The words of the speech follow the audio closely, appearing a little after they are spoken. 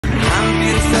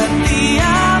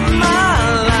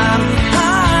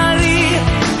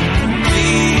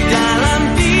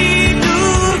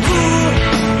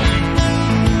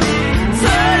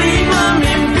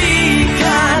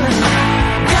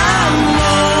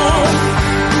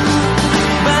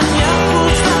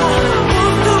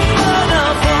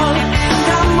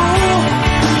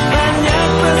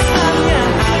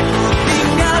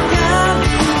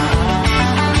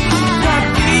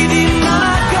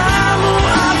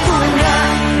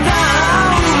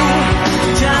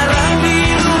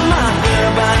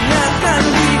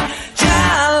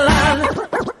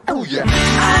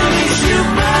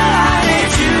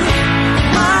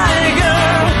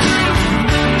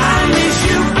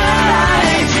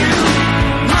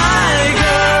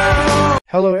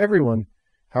Hello everyone,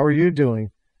 how are you doing?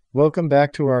 Welcome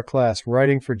back to our class,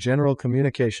 Writing for General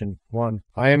Communication 1.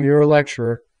 I am your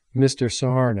lecturer, Mr.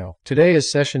 Saharno. Today is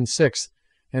session 6,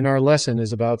 and our lesson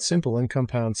is about simple and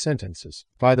compound sentences.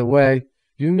 By the way,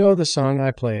 you know the song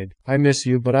I played, I miss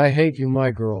you but I hate you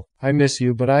my girl. I miss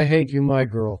you but I hate you my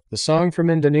girl. The song from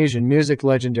Indonesian music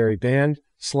legendary band,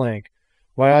 Slank.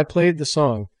 Why I played the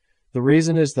song? The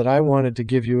reason is that I wanted to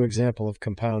give you example of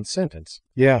compound sentence.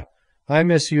 Yeah. I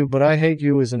miss you but I hate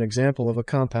you is an example of a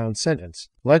compound sentence.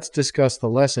 Let's discuss the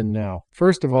lesson now.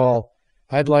 First of all,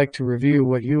 I'd like to review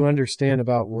what you understand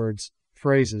about words,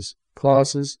 phrases,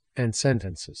 clauses, and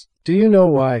sentences. Do you know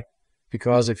why?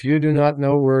 Because if you do not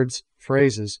know words,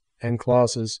 phrases, and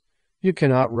clauses, you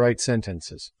cannot write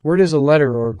sentences. Word is a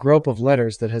letter or a group of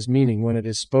letters that has meaning when it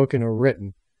is spoken or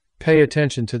written. Pay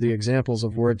attention to the examples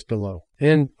of words below.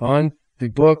 In, on, the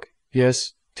book,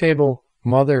 yes, table,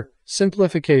 mother,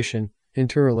 simplification,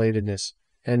 interrelatedness,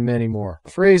 and many more. A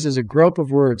phrase is a group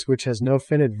of words which has no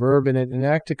finite verb in it and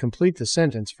act to complete the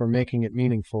sentence for making it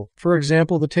meaningful. For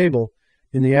example, the table,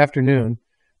 in the afternoon,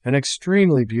 an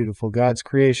extremely beautiful God's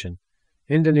creation.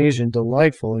 Indonesian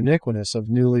delightful uniqueness of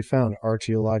newly found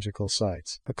archaeological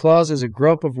sites. A clause is a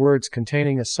group of words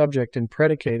containing a subject and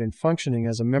predicate and functioning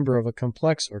as a member of a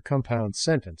complex or compound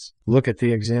sentence. Look at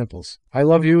the examples. I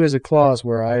love you is a clause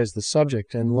where I is the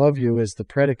subject and love you is the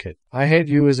predicate. I hate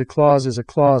you is a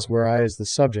clause where I is the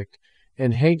subject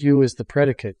and hate you is the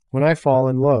predicate. When I fall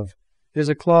in love is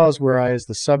a clause where I is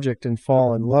the subject and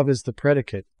fall in love is the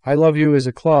predicate. I love you is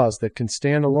a clause that can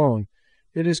stand alone.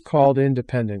 It is called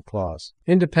independent clause.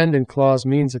 Independent clause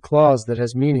means a clause that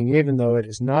has meaning even though it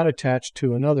is not attached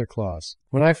to another clause.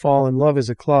 When I fall in love is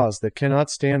a clause that cannot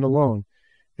stand alone.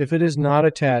 If it is not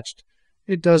attached,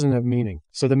 it doesn't have meaning.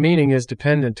 So the meaning is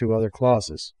dependent to other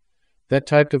clauses. That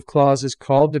type of clause is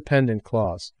called dependent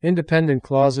clause. Independent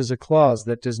clause is a clause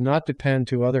that does not depend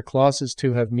to other clauses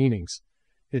to have meanings.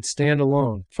 It stands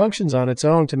alone, functions on its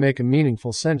own to make a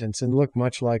meaningful sentence and look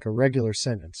much like a regular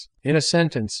sentence. In a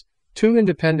sentence, two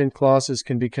independent clauses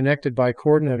can be connected by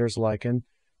coordinators like and,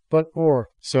 but, or,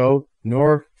 so,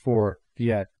 nor, for,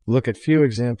 yet. Look at few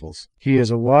examples. He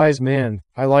is a wise man.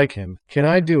 I like him. Can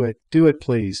I do it? Do it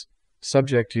please.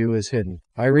 Subject you is hidden.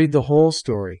 I read the whole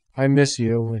story. I miss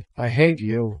you. I hate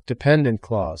you. Dependent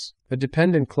clause. A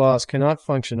dependent clause cannot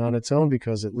function on its own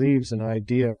because it leaves an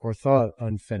idea or thought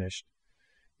unfinished.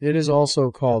 It is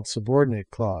also called subordinate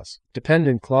clause.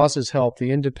 Dependent clauses help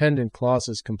the independent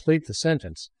clauses complete the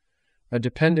sentence. A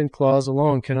dependent clause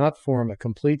alone cannot form a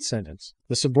complete sentence.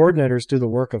 The subordinators do the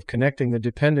work of connecting the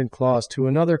dependent clause to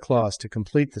another clause to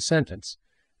complete the sentence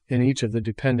in each of the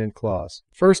dependent clause.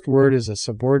 First word is a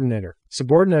subordinator.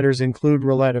 Subordinators include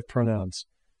relative pronouns,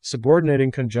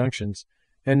 subordinating conjunctions,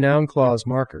 and noun clause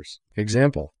markers.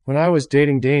 Example: when I was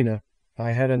dating Dana,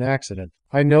 I had an accident.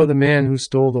 I know the man who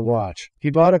stole the watch. He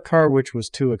bought a car which was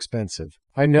too expensive.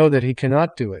 I know that he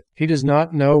cannot do it. He does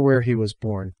not know where he was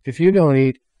born. If you don't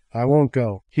eat, I won't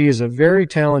go. He is a very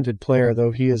talented player,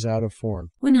 though he is out of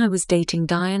form. When I was dating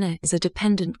Diana is a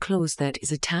dependent clause that is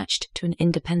attached to an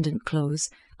independent clause.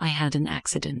 I had an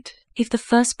accident. If the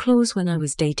first clause when I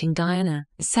was dating Diana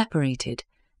is separated,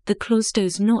 the clause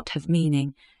does not have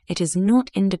meaning. It is not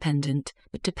independent,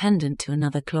 but dependent to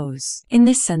another clause. In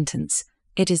this sentence,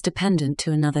 it is dependent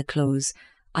to another clause.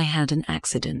 I had an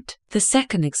accident. The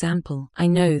second example, I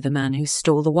know the man who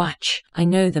stole the watch. I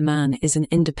know the man is an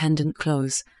independent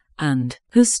clause. And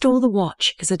who stole the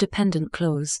watch is a dependent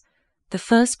clause. The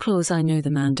first clause I know the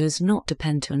man does not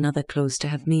depend to another clause to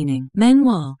have meaning.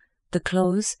 Meanwhile, the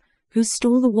clause who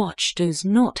stole the watch does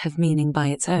not have meaning by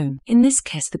its own. In this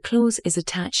case, the clause is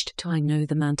attached to I know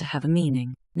the man to have a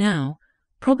meaning. Now,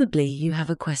 probably you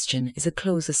have a question, is a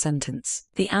clause a sentence?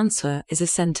 The answer is a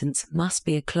sentence must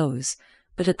be a clause,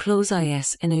 but a clause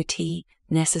is not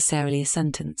necessarily a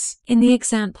sentence. In the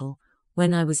example,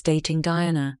 when I was dating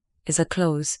Diana is a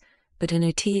clause, but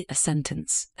not a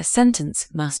sentence. A sentence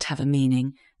must have a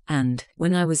meaning, and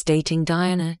when I was dating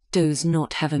Diana does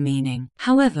not have a meaning.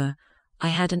 However, I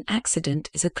had an accident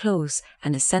is a clause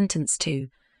and a sentence too,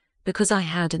 because I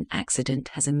had an accident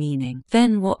has a meaning.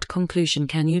 Then what conclusion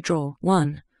can you draw?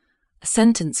 1. A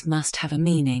sentence must have a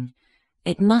meaning.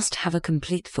 It must have a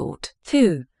complete thought.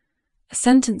 2. A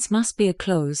sentence must be a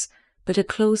clause, but a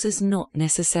clause is not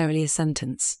necessarily a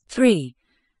sentence. 3.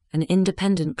 An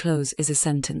independent clause is a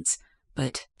sentence,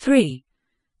 but 3.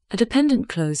 A dependent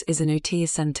clause is not a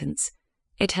sentence.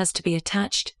 It has to be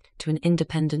attached to an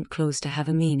independent clause to have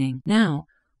a meaning. Now,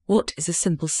 what is a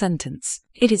simple sentence?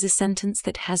 It is a sentence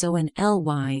that has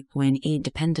only when a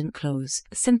dependent clause.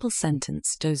 A simple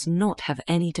sentence does not have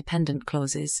any dependent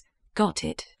clauses. Got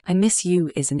it. I miss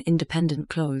you is an independent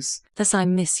clause. Thus I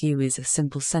miss you is a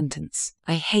simple sentence.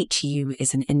 I hate you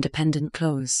is an independent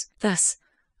clause. Thus,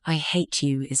 I hate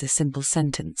you is a simple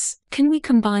sentence. Can we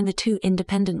combine the two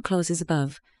independent clauses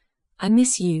above? I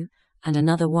miss you, and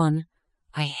another one,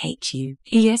 I hate you.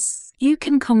 Yes, you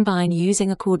can combine using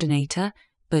a coordinator,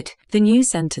 but the new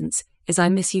sentence is I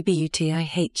miss you but I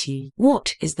hate you.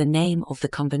 What is the name of the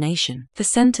combination? The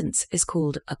sentence is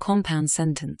called a compound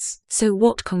sentence. So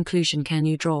what conclusion can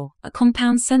you draw? A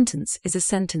compound sentence is a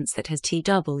sentence that has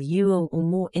TWO or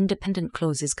more independent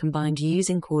clauses combined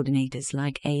using coordinators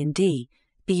like A and D,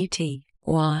 BUT,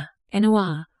 OR,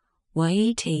 NOR,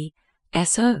 YET,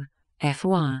 SO,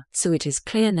 FOR. So it is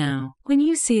clear now. When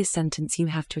you see a sentence, you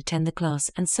have to attend the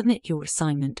class and submit your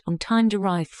assignment on time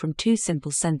derived from two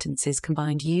simple sentences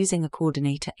combined using a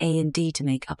coordinator A and D to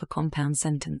make up a compound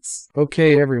sentence.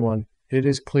 Okay, everyone, it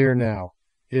is clear now,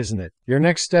 isn't it? Your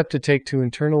next step to take to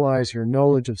internalize your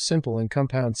knowledge of simple and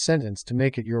compound sentence to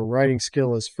make it your writing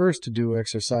skill is first to do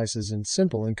exercises in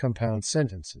simple and compound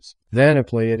sentences. Then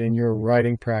apply it in your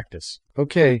writing practice.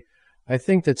 Okay, I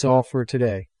think that's all for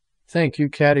today. Thank you,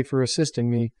 Caddy, for assisting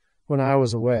me when I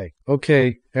was away.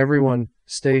 Okay, everyone,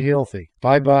 stay healthy.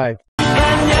 Bye-bye.